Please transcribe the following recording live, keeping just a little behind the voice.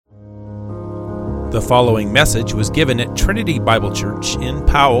The following message was given at Trinity Bible Church in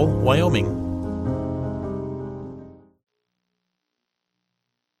Powell, Wyoming.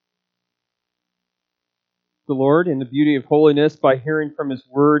 The Lord in the beauty of holiness by hearing from His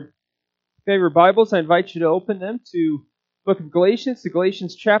Word. If you have your Bibles, I invite you to open them to the book of Galatians, to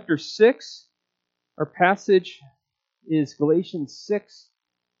Galatians chapter 6. Our passage is Galatians 6,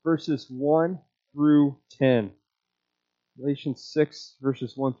 verses 1 through 10. Galatians 6,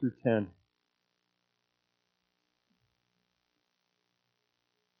 verses 1 through 10.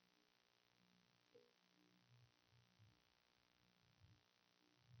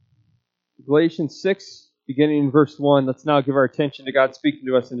 Galatians 6, beginning in verse 1, let's now give our attention to God speaking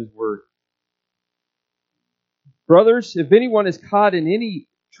to us in His Word. Brothers, if anyone is caught in any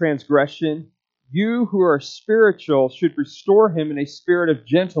transgression, you who are spiritual should restore him in a spirit of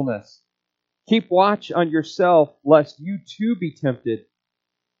gentleness. Keep watch on yourself, lest you too be tempted.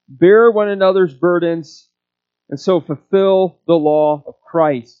 Bear one another's burdens, and so fulfill the law of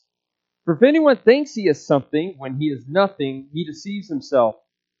Christ. For if anyone thinks he is something when he is nothing, he deceives himself.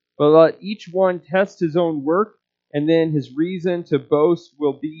 But let each one test his own work, and then his reason to boast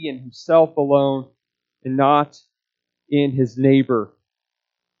will be in himself alone, and not in his neighbor.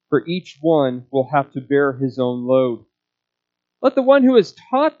 For each one will have to bear his own load. Let the one who has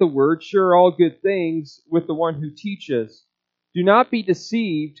taught the word share all good things with the one who teaches. Do not be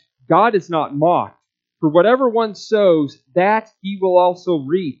deceived, God is not mocked. For whatever one sows, that he will also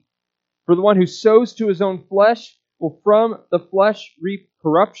reap. For the one who sows to his own flesh will from the flesh reap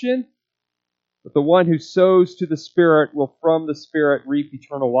corruption, but the one who sows to the Spirit will from the Spirit reap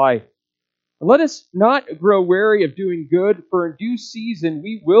eternal life. And let us not grow weary of doing good, for in due season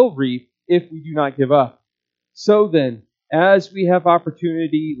we will reap if we do not give up. So then, as we have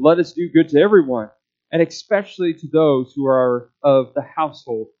opportunity, let us do good to everyone, and especially to those who are of the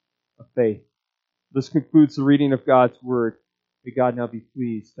household of faith. This concludes the reading of God's Word. May God now be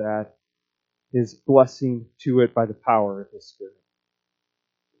pleased to add His blessing to it by the power of His Spirit.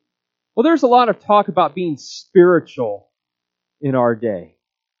 Well, there's a lot of talk about being spiritual in our day.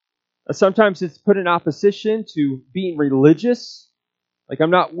 Sometimes it's put in opposition to being religious. Like,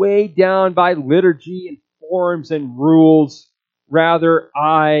 I'm not weighed down by liturgy and forms and rules. Rather,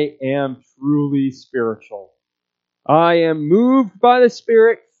 I am truly spiritual. I am moved by the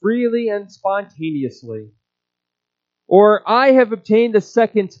Spirit freely and spontaneously. Or I have obtained the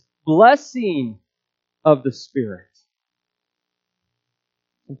second blessing of the Spirit.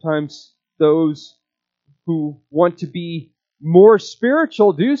 Sometimes those who want to be more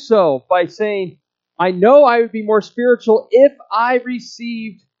spiritual do so by saying, I know I would be more spiritual if I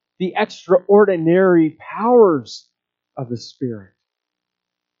received the extraordinary powers of the Spirit.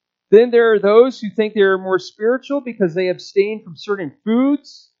 Then there are those who think they are more spiritual because they abstain from certain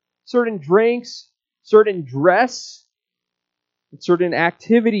foods, certain drinks, certain dress, and certain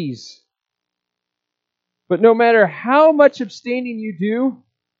activities. But no matter how much abstaining you do,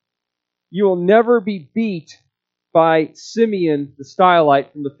 you will never be beat by Simeon the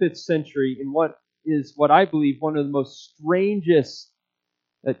Stylite from the 5th century in what I believe one of the most strangest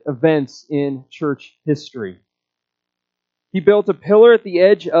events in church history. He built a pillar at the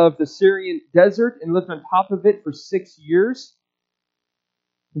edge of the Syrian desert and lived on top of it for 6 years.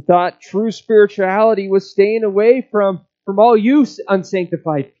 He thought true spirituality was staying away from all you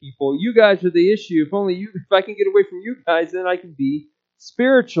unsanctified people. You guys are the issue. If I can get away from you guys, then I can be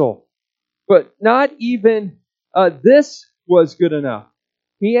spiritual. But not even this was good enough.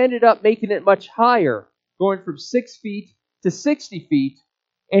 He ended up making it much higher, going from 6 feet to 60 feet,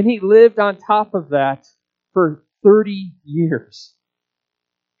 and he lived on top of that for 30 years.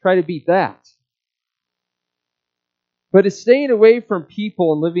 Try to beat that. But is staying away from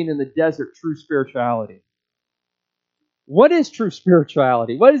people and living in the desert true spirituality? What is true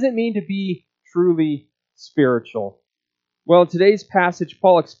spirituality? What does it mean to be truly spiritual? Well, in today's passage,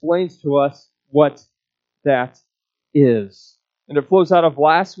 Paul explains to us what that is. And it flows out of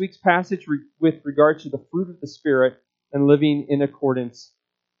last week's passage with regard to the fruit of the Spirit and living in accordance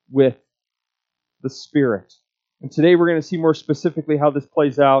with the Spirit. And today we're going to see more specifically how this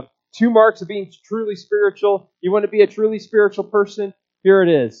plays out. 2 marks of being truly spiritual. You want to be a truly spiritual person? Here it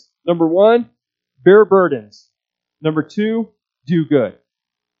is. Number 1, bear burdens. Number 2, do good.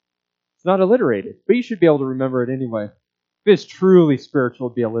 It's not alliterated, but you should be able to remember it anyway. If it's truly spiritual,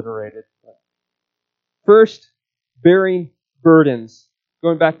 it'd be alliterated. First, bearing burdens.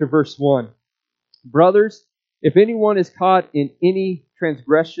 Going back to verse 1. Brothers, if anyone is caught in any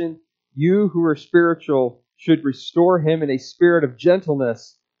transgression, you who are spiritual should restore him in a spirit of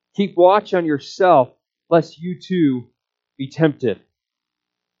gentleness. Keep watch on yourself, lest you too be tempted.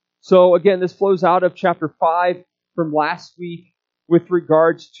 So again, this flows out of chapter 5 from last week with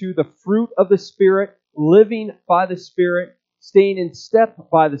regards to the fruit of the Spirit, living by the Spirit, staying in step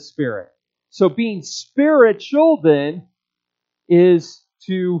by the Spirit. So being spiritual then is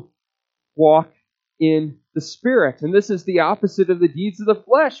to walk in the Spirit. And this is the opposite of the deeds of the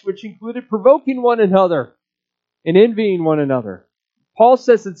flesh, which included provoking one another and envying one another. Paul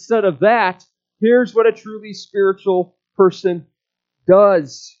says instead of that, here's what a truly spiritual person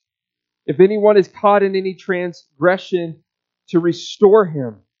does. If anyone is caught in any transgression, to restore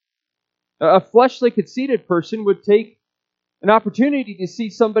him. A fleshly, conceited person would take an opportunity to see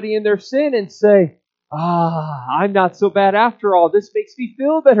somebody in their sin and say, I'm not so bad after all. This makes me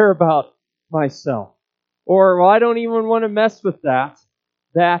feel better about myself. Or, well, I don't even want to mess with that.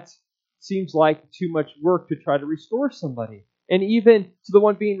 That seems like too much work to try to restore somebody. And even to the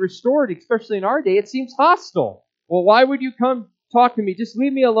one being restored, especially in our day, it seems hostile. Well, why would you come talk to me? Just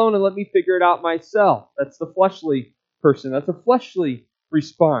leave me alone and let me figure it out myself. That's the fleshly person. That's a fleshly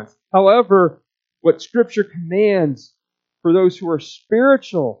response. However, what Scripture commands for those who are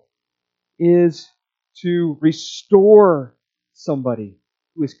spiritual is to restore somebody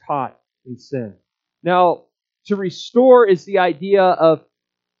who is caught in sin. Now, to restore is the idea of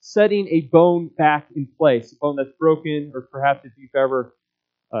setting a bone back in place, a bone that's broken, or perhaps if you've ever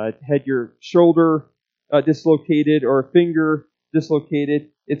had your shoulder dislocated or a finger dislocated,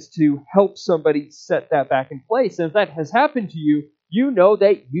 it's to help somebody set that back in place. And if that has happened to you, you know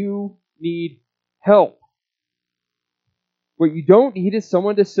that you need help. What you don't need is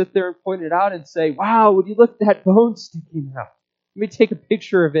someone to sit there and point it out and say, wow, would you look at that bone sticking out? Let me take a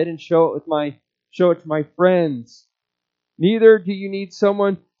picture of it and show it to my friends. Neither do you need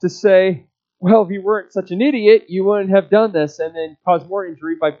someone to say, well, if you weren't such an idiot, you wouldn't have done this, and then cause more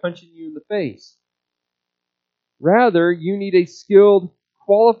injury by punching you in the face. Rather, you need a skilled,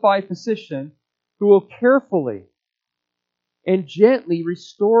 qualified physician who will carefully and gently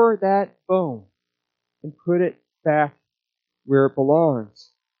restore that bone and put it back where it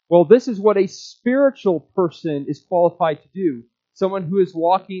belongs. Well, this is what a spiritual person is qualified to do. Someone who is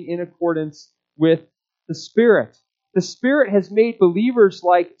walking in accordance with the Spirit. The Spirit has made believers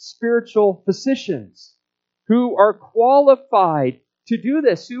like spiritual physicians who are qualified to do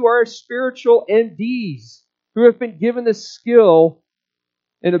this, who are spiritual MDs, who have been given the skill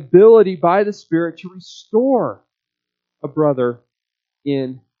and ability by the Spirit to restore a brother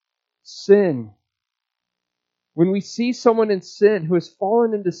in sin. When we see someone in sin who has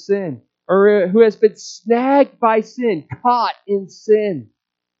fallen into sin, or who has been snagged by sin, caught in sin,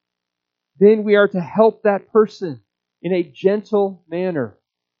 then we are to help that person in a gentle manner,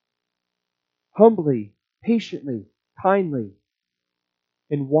 humbly, patiently, kindly,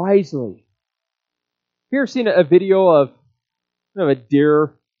 and wisely. Have you ever seen a video of a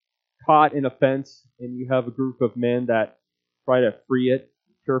deer caught in a fence, and you have a group of men that try to free it,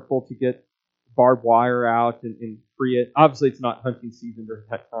 careful to get barbed wire out and free it? Obviously, it's not hunting season during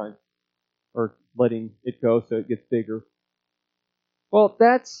that time, or letting it go so it gets bigger. Well,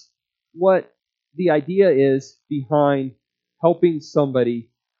 that's what the idea is behind helping somebody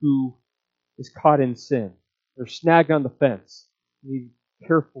who is caught in sin. They're snagged on the fence. You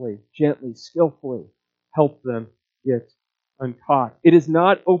carefully, gently, skillfully help them get uncaught. It is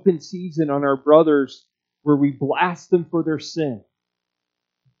not open season on our brothers where we blast them for their sin,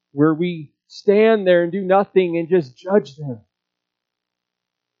 where we stand there and do nothing and just judge them.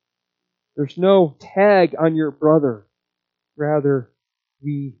 There's no tag on your brother. Rather,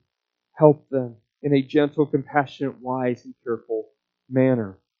 we help them in a gentle, compassionate, wise, and careful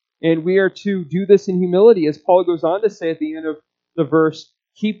manner. And we are to do this in humility, as Paul goes on to say at the end of the verse,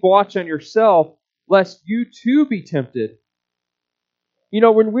 keep watch on yourself, lest you too be tempted. You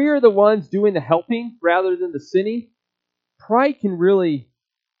know, when we are the ones doing the helping rather than the sinning, pride can really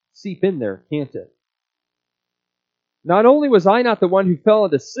seep in there, can't it? Not only was I not the one who fell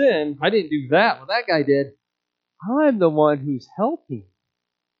into sin, I didn't do that, well, that guy did. I'm the one who's helping.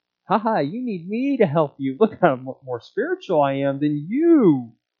 Haha, you need me to help you. Look how more spiritual I am than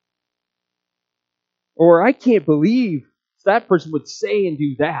you. Or I can't believe that person would say and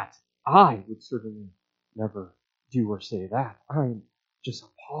do that. I would certainly never do or say that. I'm just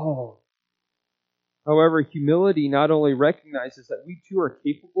appalled. However, humility not only recognizes that we too are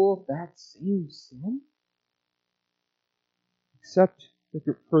capable of that same sin, except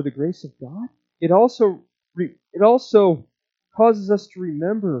for the grace of God, it also causes us to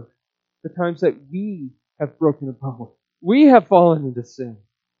remember the times that we have broken a bone. We have fallen into sin.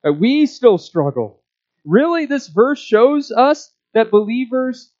 That we still struggle. Really, this verse shows us that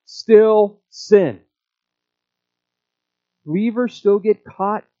believers still sin. Believers still get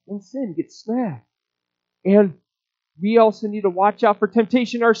caught in sin, get snagged. And we also need to watch out for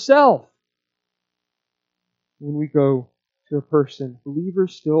temptation ourselves. When we go to a person,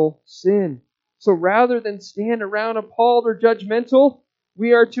 believers still sin. So rather than stand around appalled or judgmental,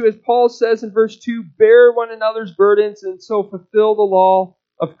 we are to, as Paul says in verse 2, bear one another's burdens and so fulfill the law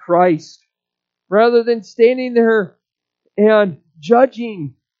of Christ. Rather than standing there and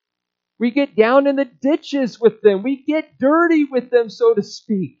judging, we get down in the ditches with them. We get dirty with them, so to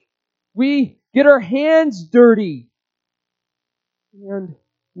speak. We get our hands dirty. And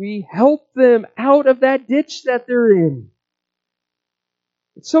we help them out of that ditch that they're in.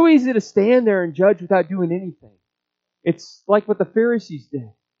 It's so easy to stand there and judge without doing anything. It's like what the Pharisees did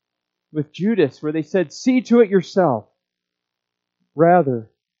with Judas, where they said, see to it yourself.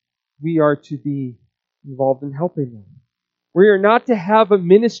 Rather, we are to be involved in helping them. We are not to have a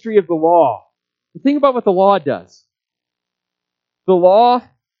ministry of the law. Think about what the law does. The law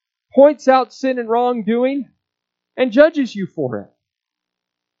points out sin and wrongdoing and judges you for it.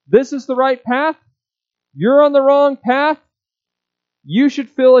 This is the right path. You're on the wrong path. You should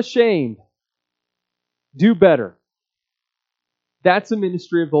feel ashamed. Do better. That's a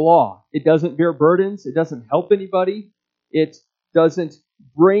ministry of the law. It doesn't bear burdens. It doesn't help anybody. It doesn't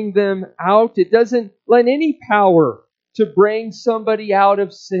bring them out. It doesn't lend any power to bring somebody out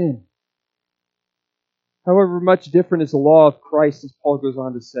of sin. However, much different is the law of Christ, as Paul goes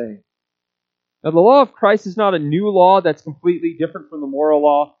on to say. Now, the law of Christ is not a new law that's completely different from the moral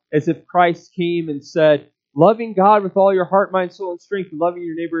law, as if Christ came and said, loving God with all your heart, mind, soul, and strength, and loving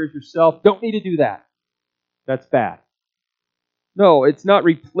your neighbor as yourself. Don't need to do that. That's bad. No, it's not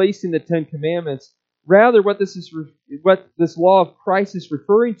replacing the Ten Commandments. Rather, what this law of Christ is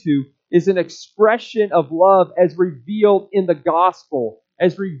referring to is an expression of love as revealed in the gospel,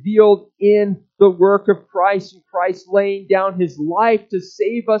 as revealed in the work of Christ, and Christ laying down His life to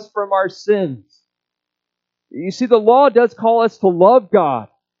save us from our sins. You see, the law does call us to love God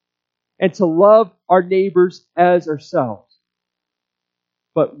and to love our neighbors as ourselves.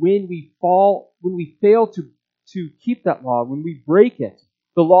 But when we fail to keep that law, when we break it,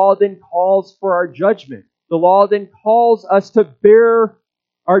 the law then calls for our judgment. The law then calls us to bear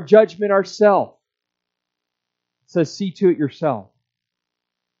our judgment ourselves. It says, see to it yourself.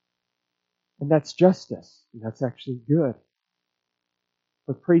 And that's justice. And that's actually good.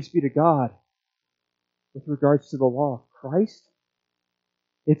 But praise be to God, with regards to the law of Christ,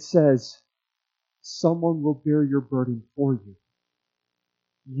 it says, someone will bear your burden for you.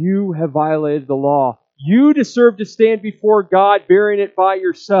 You have violated the law. You deserve to stand before God bearing it by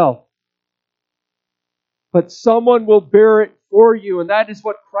yourself. But someone will bear it for you, and that is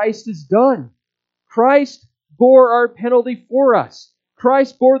what Christ has done. Christ bore our penalty for us.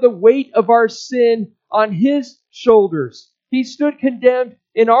 Christ bore the weight of our sin on His shoulders. He stood condemned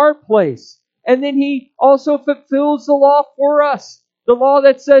in our place. And then He also fulfills the law for us. The law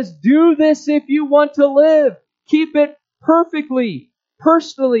that says, do this if you want to live. Keep it perfectly,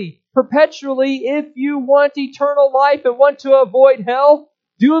 personally, perpetually. If you want eternal life and want to avoid hell,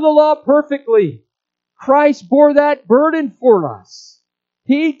 do the law perfectly. Christ bore that burden for us.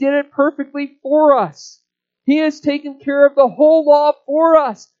 He did it perfectly for us. He has taken care of the whole law for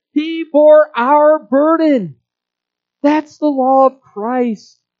us. He bore our burden. That's the law of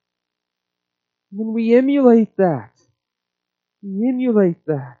Christ. When we emulate that,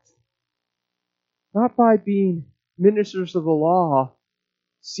 not by being ministers of the law,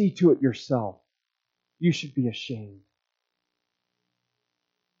 see to it yourself. You should be ashamed.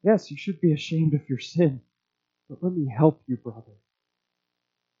 Yes, you should be ashamed of your sin. But let me help you, brother.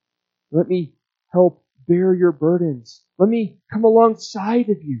 Let me help bear your burdens. Let me come alongside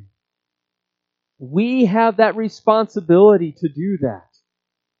of you. We have that responsibility to do that,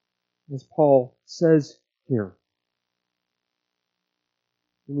 as Paul says here.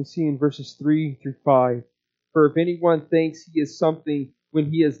 And we see in verses 3 through 5, for if anyone thinks he is something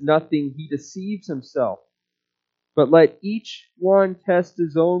when he is nothing, he deceives himself. But let each one test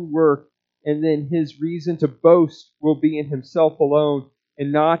his own work, and then his reason to boast will be in himself alone,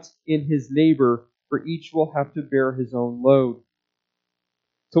 and not in his neighbor, for each will have to bear his own load.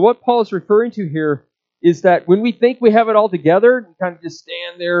 So what Paul is referring to here is that when we think we have it all together, we kind of just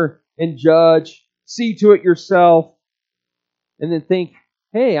stand there and judge, see to it yourself, and then think,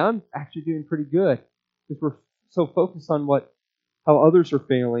 hey, I'm actually doing pretty good. Because we're so focused on how others are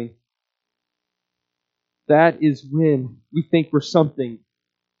failing. That is when we think we're something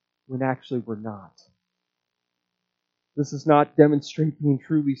when actually we're not. This is not demonstrating being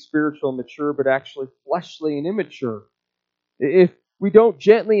truly spiritual and mature, but actually fleshly and immature. If we don't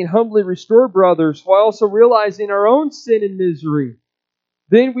gently and humbly restore brothers while also realizing our own sin and misery,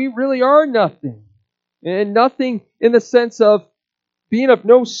 then we really are nothing. And nothing in the sense of being of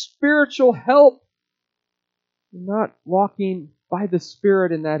no spiritual help, not walking by the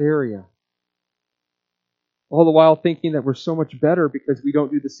Spirit in that area. All the while thinking that we're so much better because we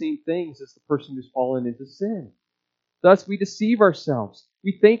don't do the same things as the person who's fallen into sin. Thus, we deceive ourselves.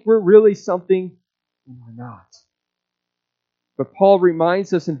 We think we're really something when we're not. But Paul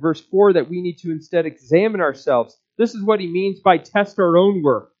reminds us in verse 4 that we need to instead examine ourselves. This is what he means by test our own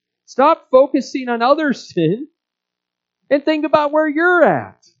work. Stop focusing on others' sin and think about where you're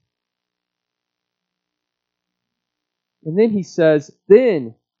at. And then he says,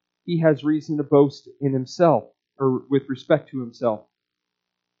 then he has reason to boast in himself, or with respect to himself.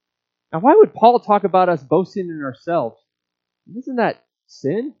 Now, why would Paul talk about us boasting in ourselves? Isn't that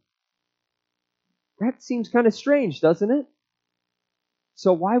sin? That seems kind of strange, doesn't it?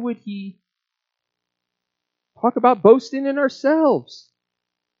 So why would he talk about boasting in ourselves?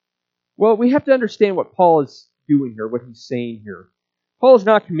 Well, we have to understand what Paul is doing here, what he's saying here. Paul is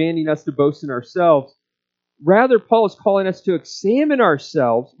not commanding us to boast in ourselves. Rather, Paul is calling us to examine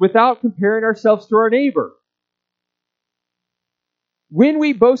ourselves without comparing ourselves to our neighbor. When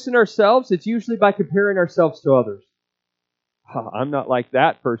we boast in ourselves, it's usually by comparing ourselves to others. I'm not like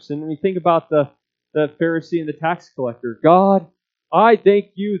that person. When you think about the Pharisee and the tax collector, God, I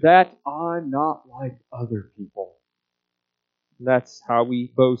thank you that I'm not like other people. And that's how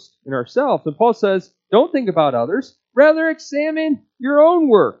we boast in ourselves. And Paul says, don't think about others. Rather, examine your own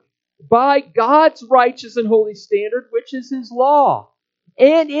work by God's righteous and holy standard, which is His law.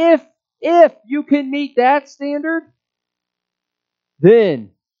 And if you can meet that standard,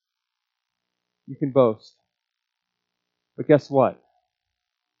 then you can boast. But guess what?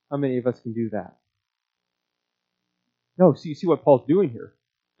 How many of us can do that? No, so you see what Paul's doing here.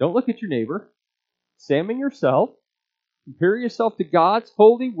 Don't look at your neighbor. Examine yourself. Compare yourself to God's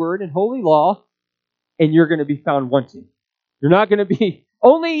holy word and holy law, and you're going to be found wanting. You're not going to be,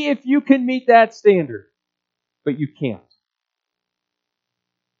 only if you can meet that standard. But you can't.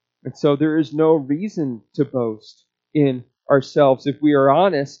 And so there is no reason to boast in ourselves. If we are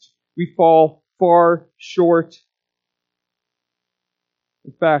honest, we fall far short.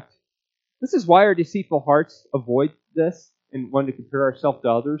 In fact, this is why our deceitful hearts avoid this and want to compare ourselves to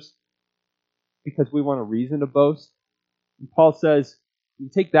others, because we want a reason to boast. And Paul says, you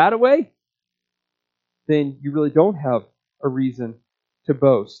take that away, then you really don't have a reason to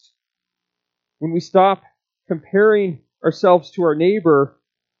boast. When we stop comparing ourselves to our neighbor,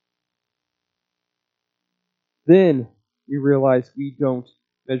 then we realize we don't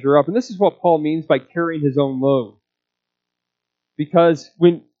measure up. And this is what Paul means by carrying his own load. Because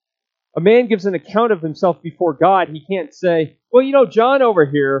when a man gives an account of himself before God, he can't say, well, John over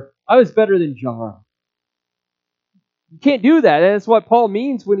here, I was better than John. You can't do that. And that's what Paul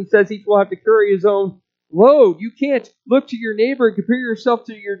means when he says each will have to carry his own load. You can't look to your neighbor and compare yourself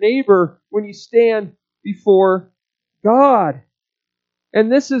to your neighbor when you stand before God.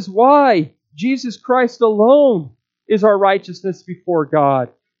 And this is why Jesus Christ alone is our righteousness before God.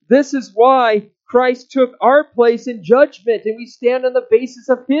 This is why Christ took our place in judgment, and we stand on the basis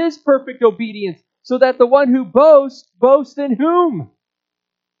of His perfect obedience, so that the one who boasts in whom?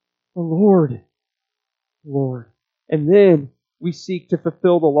 The Lord. Lord. And then we seek to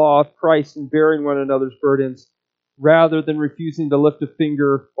fulfill the law of Christ in bearing one another's burdens, rather than refusing to lift a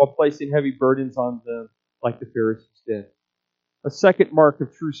finger while placing heavy burdens on them like the Pharisees did. A second mark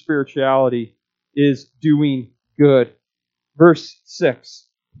of true spirituality is doing good. Verse 6.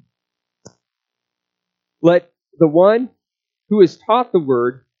 Let the one who is taught the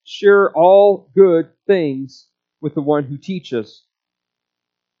word share all good things with the one who teaches.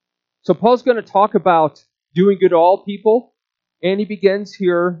 So Paul's going to talk about doing good to all people, and he begins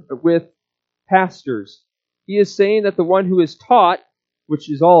here with pastors. He is saying that the one who is taught, which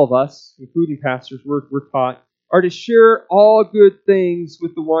is all of us, including pastors, we're taught, are to share all good things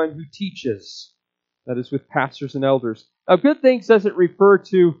with the one who teaches. That is, with pastors and elders. Now, good things doesn't refer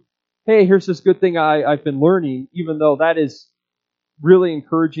to, hey, here's this good thing I've been learning, even though that is really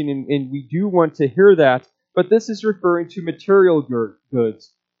encouraging and we do want to hear that. But this is referring to material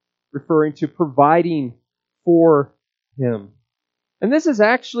goods, referring to providing for Him. And this is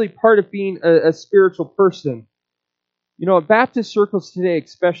actually part of being a spiritual person. In Baptist circles today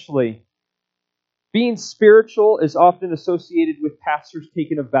especially, being spiritual is often associated with pastors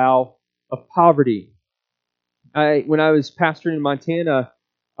taking a vow of poverty. When I was pastoring in Montana,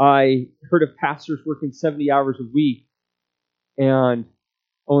 I heard of pastors working 70 hours a week and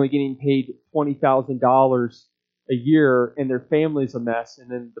only getting paid $20,000 a year, and their family's a mess,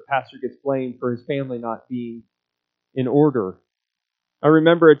 and then the pastor gets blamed for his family not being in order. I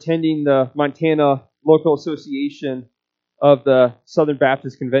remember attending the Montana Local Association of the Southern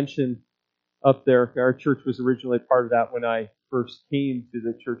Baptist Convention up there. Our church was originally part of that when I first came to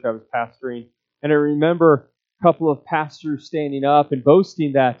the church I was pastoring. And I remember a couple of pastors standing up and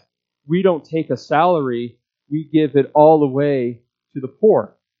boasting that we don't take a salary, we give it all away to the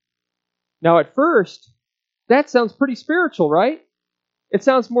poor. Now, at first, that sounds pretty spiritual, right? It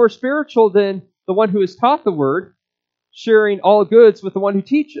sounds more spiritual than the one who has taught the word, sharing all goods with the one who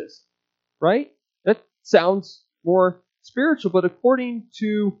teaches, right? That sounds more spiritual, but according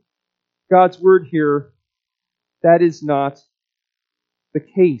to God's word here, that is not the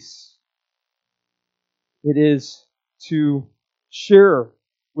case. It is to share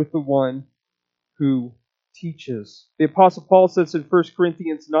with the one who teaches. The Apostle Paul says in 1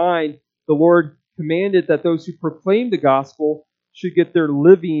 Corinthians 9, the Lord commanded that those who proclaim the gospel should get their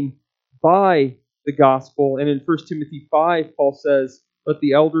living by the gospel. And in 1 Timothy 5, Paul says, let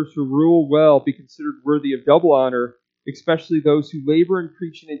the elders who rule well be considered worthy of double honor, especially those who labor in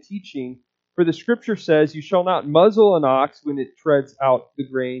preaching and teaching. For the scripture says, you shall not muzzle an ox when it treads out the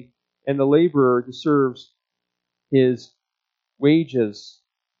grain, and the laborer deserves his wages.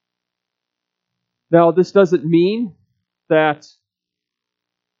 Now, this doesn't mean that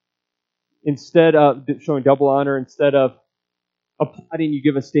instead of showing double honor, instead of applauding, you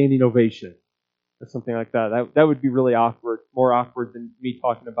give a standing ovation or something like that. That would be really awkward, more awkward than me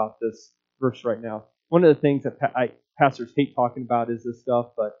talking about this verse right now. One of the things that pastors hate talking about is this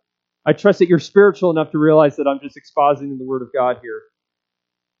stuff, but I trust that you're spiritual enough to realize that I'm just expositing the Word of God here.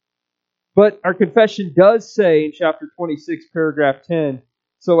 But our confession does say in chapter 26, paragraph 10,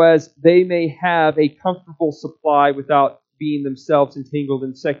 so as they may have a comfortable supply without being themselves entangled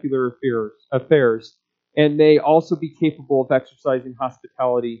in secular affairs, and may also be capable of exercising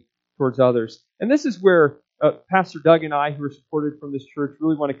hospitality towards others. And this is where Pastor Doug and I, who are supported from this church,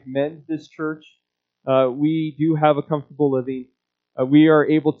 really want to commend this church. We do have a comfortable living. We are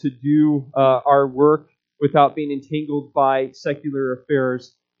able to do our work without being entangled by secular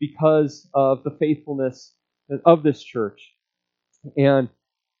affairs because of the faithfulness of this church. And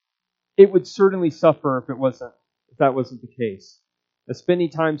it would certainly suffer if that wasn't the case. Spending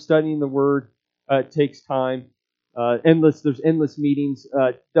time studying the Word takes time. There's endless meetings.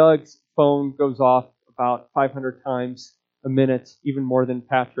 Doug's phone goes off about 500 times a minute, even more than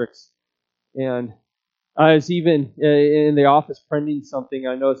Patrick's. And I was even in the office printing something.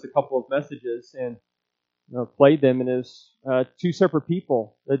 I noticed a couple of messages and played them, and it was two separate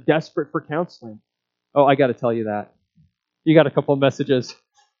people desperate for counseling. Oh, I got to tell you that. You got a couple of messages.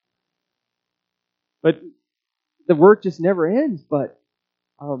 But the work just never ends. But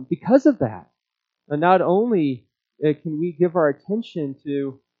because of that, not only can we give our attention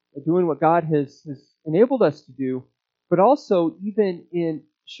to doing what God has enabled us to do, but also even in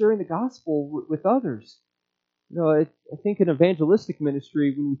sharing the gospel with others. I think in evangelistic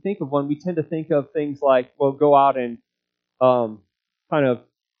ministry, when we think of one, we tend to think of things like, well, go out and kind of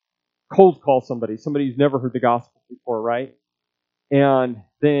cold call somebody who's never heard the gospel before, right? And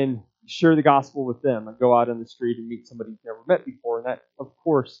then share the gospel with them and go out on the street and meet somebody you've never met before. And that, of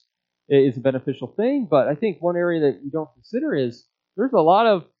course, is a beneficial thing. But I think one area that you don't consider is there's a lot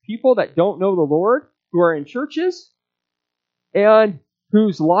of people that don't know the Lord who are in churches and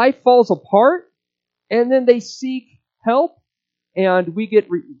whose life falls apart, and then they seek help, and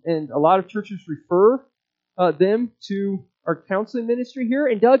and a lot of churches refer them to our counseling ministry here,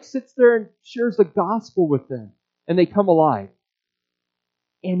 and Doug sits there and shares the gospel with them, and they come alive.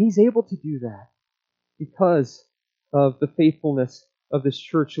 And he's able to do that because of the faithfulness of this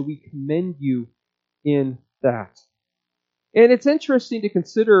church, so we commend you in that. And it's interesting to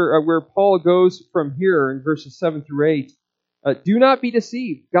consider where Paul goes from here in verses 7 through 8. Do not be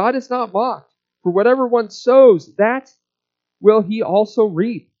deceived. God is not mocked. For whatever one sows, that will he also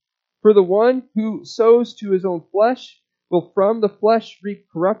reap. For the one who sows to his own flesh will from the flesh reap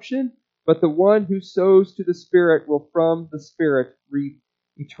corruption, but the one who sows to the Spirit will from the Spirit reap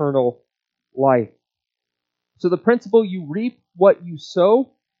eternal life. So the principle you reap what you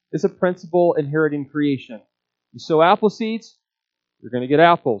sow is a principle inherent in creation. You sow apple seeds, you're going to get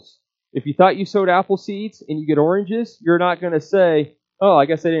apples. If you thought you sowed apple seeds and you get oranges, you're not going to say, oh, I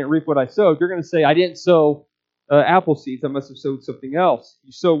guess I didn't reap what I sowed. You're going to say, I didn't sow apple seeds. I must have sowed something else.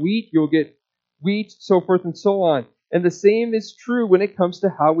 You sow wheat, you'll get wheat, so forth and so on. And the same is true when it comes to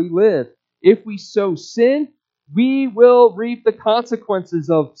how we live. If we sow sin, we will reap the consequences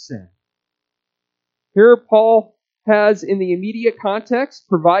of sin. Here Paul has, in the immediate context,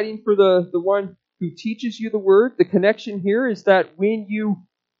 providing for the one who teaches you the word. The connection here is that when you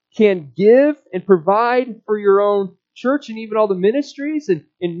can give and provide for your own church and even all the ministries and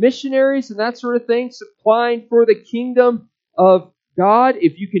missionaries and that sort of thing, supplying for the kingdom of God.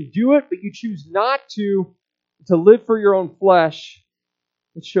 If you can do it, but you choose not to live for your own flesh,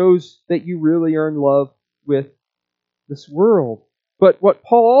 it shows that you really are in love with this world. But what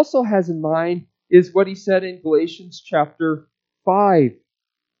Paul also has in mind is what he said in Galatians chapter 5,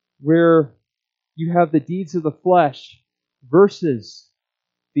 where you have the deeds of the flesh versus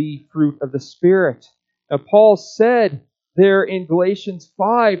the fruit of the Spirit. Now, Paul said there in Galatians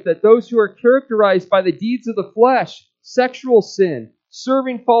 5 that those who are characterized by the deeds of the flesh, sexual sin,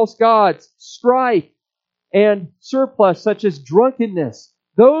 serving false gods, strife, and surplus such as drunkenness,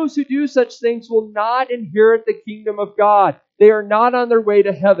 those who do such things will not inherit the kingdom of God. They are not on their way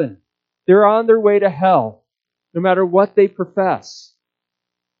to heaven. They're on their way to hell, no matter what they profess,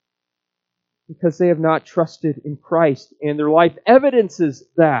 because they have not trusted in Christ, and their life evidences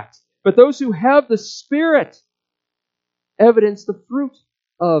that. But those who have the Spirit evidence the fruit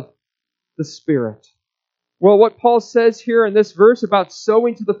of the Spirit. Well, what Paul says here in this verse about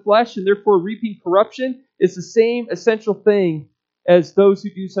sowing to the flesh and therefore reaping corruption is the same essential thing as those who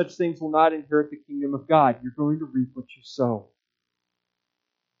do such things will not inherit the kingdom of God. You're going to reap what you sow.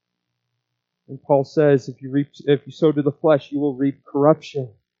 And Paul says, if you sow to the flesh, you will reap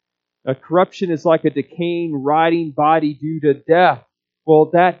corruption. Now, corruption is like a decaying, rotting body due to death.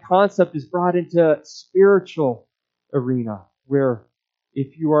 Well, that concept is brought into spiritual arena, where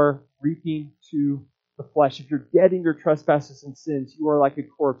if you are reaping to the flesh, if you're dead in your trespasses and sins, you are like a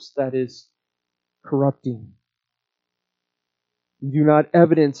corpse that is corrupting. You do not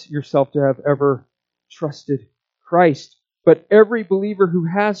evidence yourself to have ever trusted Christ. But every believer who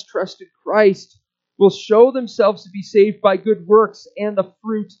has trusted Christ will show themselves to be saved by good works and the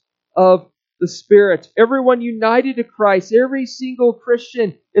fruit of the Spirit. Everyone united to Christ, every single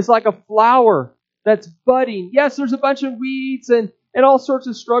Christian is like a flower that's budding. Yes, there's a bunch of weeds and all sorts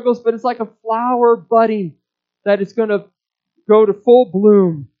of struggles, but it's like a flower budding that is going to go to full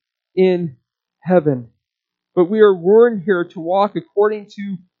bloom in heaven. But we are warned here to walk according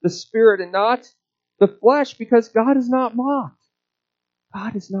to the Spirit and not the flesh, because God is not mocked.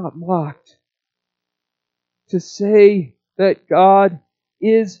 God is not mocked. To say that God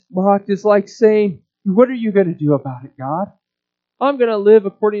is mocked is like saying, what are you going to do about it, God? I'm going to live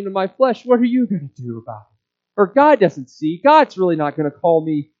according to my flesh. What are you going to do about it? Or God doesn't see. God's really not going to call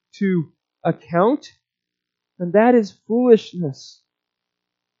me to account. And that is foolishness.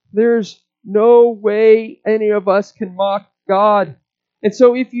 There's no way any of us can mock God. And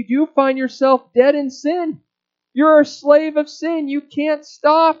so if you do find yourself dead in sin, you're a slave of sin. You can't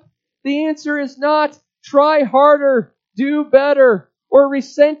stop. The answer is not try harder, do better, or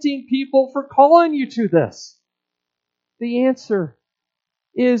resenting people for calling you to this. The answer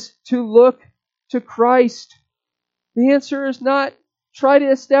is to look to Christ. The answer is not try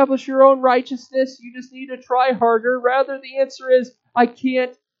to establish your own righteousness. You just need to try harder. Rather, the answer is, I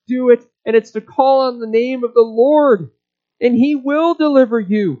can't do it. And it's to call on the name of the Lord. And He will deliver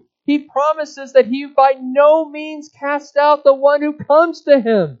you. He promises that He by no means casts out the one who comes to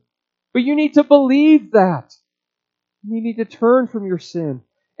Him. But you need to believe that. You need to turn from your sin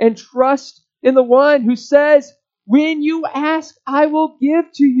and trust in the one who says, when you ask, I will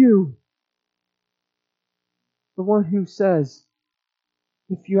give to you. The one who says,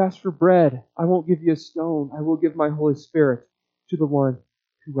 if you ask for bread, I won't give you a stone. I will give my Holy Spirit to the one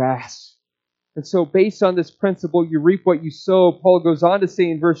who asks. And so based on this principle, you reap what you sow. Paul goes on to say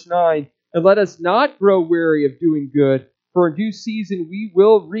in verse 9, and let us not grow weary of doing good, for in due season we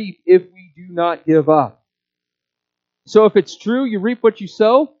will reap if we do not give up. So if it's true, you reap what you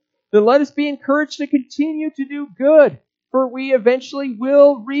sow, then let us be encouraged to continue to do good, for we eventually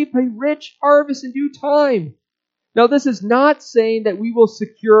will reap a rich harvest in due time. Now this is not saying that we will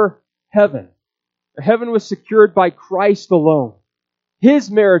secure heaven. Heaven was secured by Christ alone.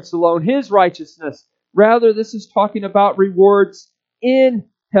 His merits alone, His righteousness. Rather, this is talking about rewards in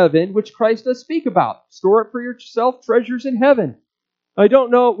heaven, which Christ does speak about. Store up for yourself treasures in heaven. We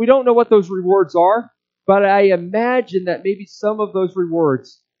don't know what those rewards are, but I imagine that maybe some of those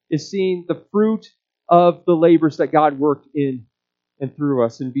rewards is seeing the fruit of the labors that God worked in and through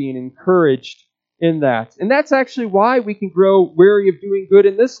us and being encouraged in that. And that's actually why we can grow weary of doing good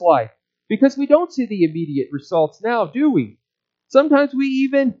in this life, because we don't see the immediate results now, do we? Sometimes we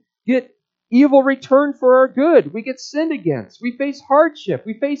even get evil returned for our good. We get sinned against. We face hardship.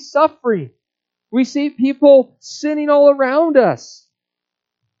 We face suffering. We see people sinning all around us.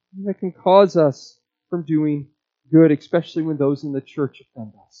 And that can cause us from doing good, especially when those in the church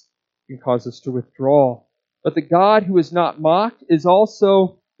offend us. It can cause us to withdraw. But the God who is not mocked is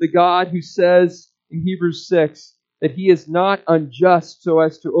also the God who says in Hebrews 6 that He is not unjust so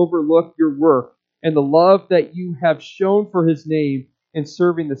as to overlook your work and the love that you have shown for His name in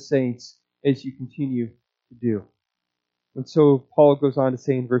serving the saints as you continue to do. And so Paul goes on to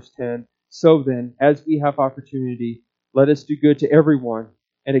say in verse 10, so then, as we have opportunity, let us do good to everyone,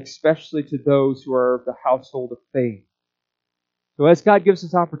 and especially to those who are of the household of faith. So as God gives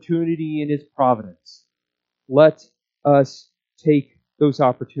us opportunity in His providence, let us take those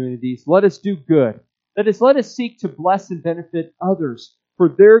opportunities. Let us do good. That is, let us seek to bless and benefit others for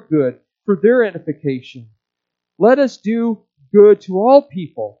their good, for their edification. Let us do good to all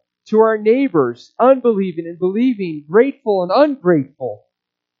people, to our neighbors, unbelieving and believing, grateful and ungrateful,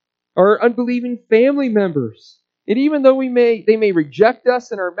 our unbelieving family members. And even though they may reject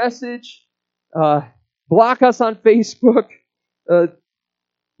us in our message, block us on Facebook,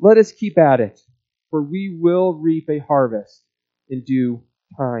 let us keep at it, for we will reap a harvest in due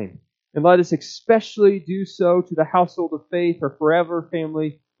time. And let us especially do so to the household of faith, our forever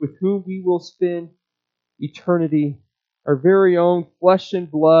family, with whom we will spend eternity, our very own flesh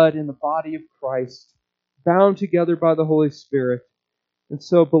and blood in the body of Christ, bound together by the Holy Spirit. And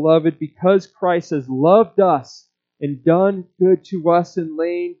so, beloved, because Christ has loved us and done good to us and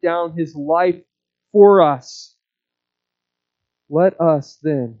laid down His life for us, let us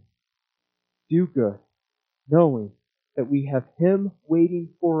then do good, knowing that we have Him waiting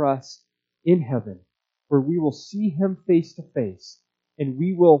for us in heaven, where we will see Him face to face, and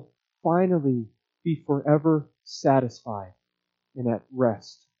we will finally be forever satisfied and at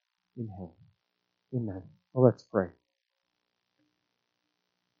rest in Him. Amen. Well, let's pray.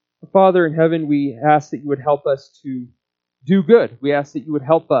 Father in heaven, we ask that you would help us to do good. We ask that you would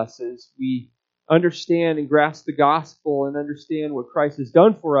help us as we understand and grasp the gospel and understand what Christ has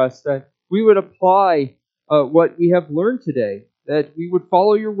done for us, that we would apply what we have learned today, that we would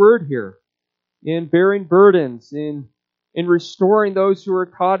follow your word here in bearing burdens, in restoring those who are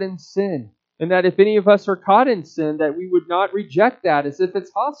caught in sin, and that if any of us are caught in sin, that we would not reject that as if it's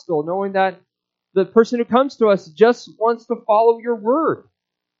hostile, knowing that the person who comes to us just wants to follow your word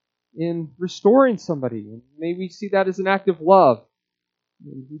in restoring somebody. And may we see that as an act of love.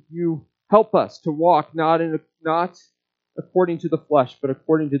 And would you help us to walk not according to the flesh, but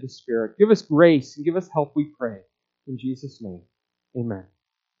according to the Spirit. Give us grace and give us help, we pray. In Jesus' name, amen.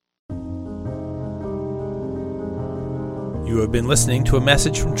 You have been listening to a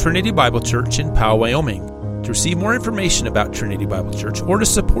message from Trinity Bible Church in Powell, Wyoming. To receive more information about Trinity Bible Church or to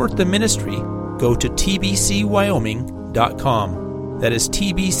support the ministry, go to tbcwyoming.com. That is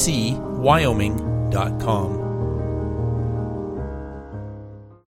tbcwyoming.com.